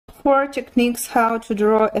4 techniques how to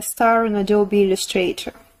draw a star in Adobe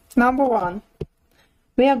Illustrator. Number 1,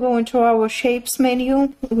 we are going to our shapes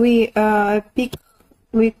menu. We pick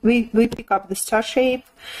up the star shape,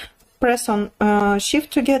 press on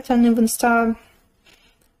Shift to get an even star,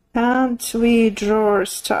 and we draw a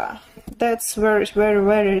star. That's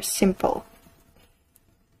very simple.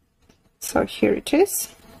 So here it is.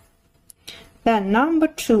 Then number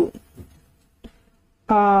 2,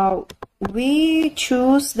 we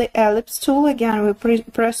choose the ellipse tool. Again, we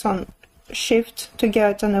press on Shift to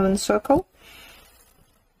get an even circle.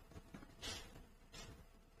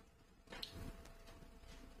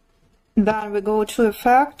 Then we go to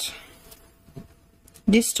Effect,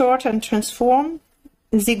 Distort and Transform,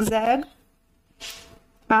 Zigzag,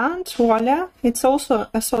 and voila! It's also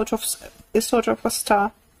a sort of a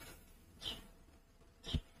star.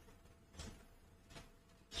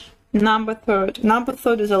 Number third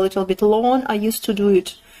is a little bit long. I used to do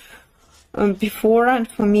it before, and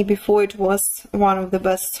for me, before, it was one of the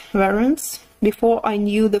best variants, before I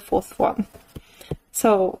knew the 4th one.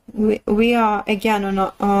 So we are again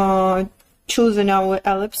on choosing our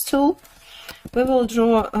ellipse tool. We will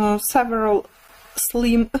draw several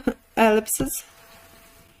slim ellipses.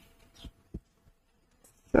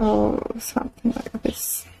 So something like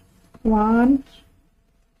this. 1,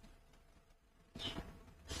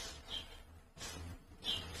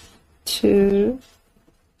 2,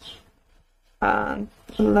 and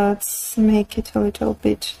let's make it a little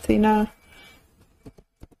bit thinner.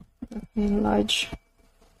 Let me enlarge.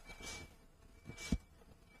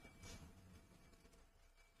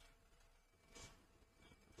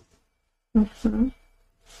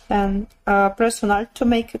 And press on Alt to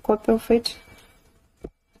make a copy of it.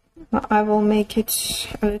 I will make it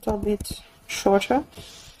a little bit shorter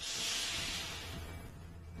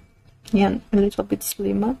and a little bit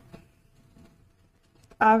slimmer.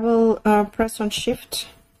 I will press on Shift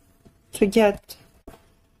to get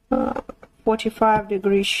 45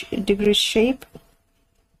 degree shape.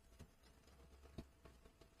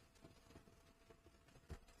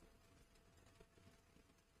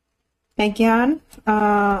 Again,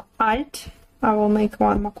 Alt, I will make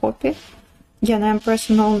one more copy. Again, I'm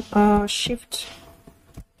pressing on Shift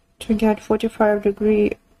to get 45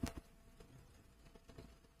 degree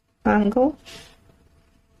angle.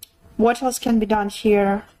 What else can be done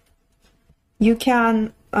here? You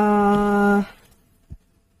can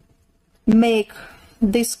make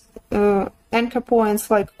these anchor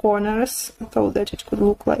points like corners so that it could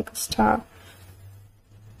look like a star.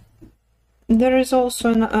 There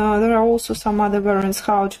are also some other variants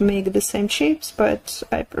how to make the same shapes, but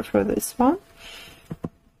I prefer this one.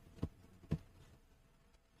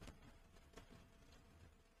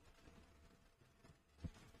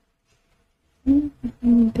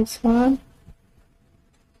 This one.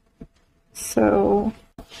 So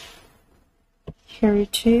here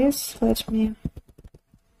it is. Let me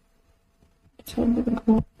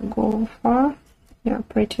go far. Yeah,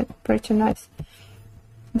 pretty nice.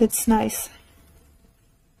 That's nice.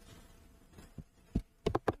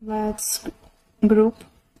 Let's group,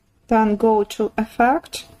 then go to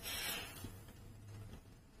Effect,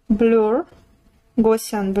 Blur,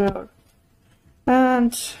 Gaussian Blur,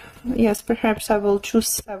 and yes, perhaps I will choose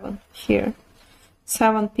 7 here,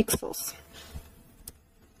 7 pixels.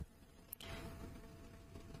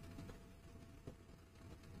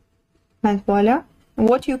 And voila.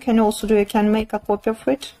 What you can also do, you can make a copy of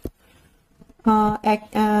it,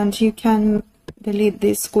 and you can delete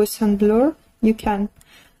this Gaussian Blur. You can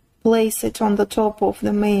place it on the top of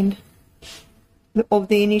the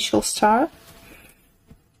initial star.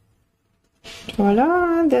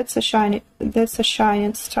 Voila, that's a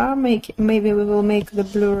shining star. Maybe we will make the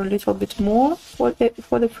blur a little bit more for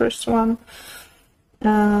the first one.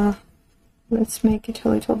 Let's make it a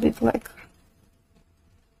little bit like.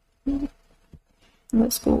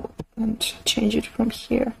 Let's go and change it from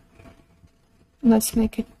here. Let's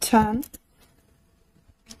make it 10.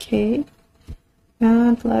 Okay.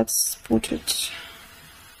 And let's put it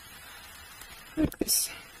like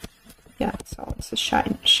this. Yeah, so it's a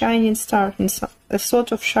shining star, a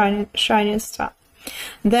sort of shining star.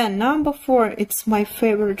 Then number 4, it's my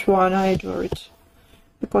favorite one. I adore it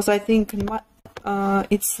because I think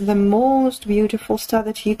it's the most beautiful star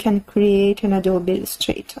that you can create in Adobe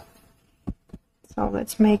Illustrator. So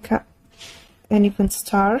let's make an even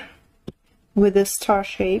star with a star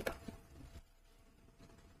shape.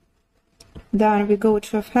 Then we go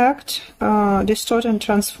to Effect, Distort and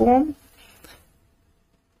Transform.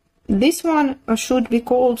 This one should be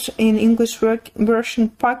called in English version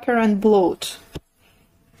Pucker and Bloat.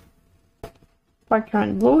 Pucker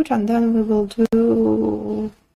and Bloat, and then we will do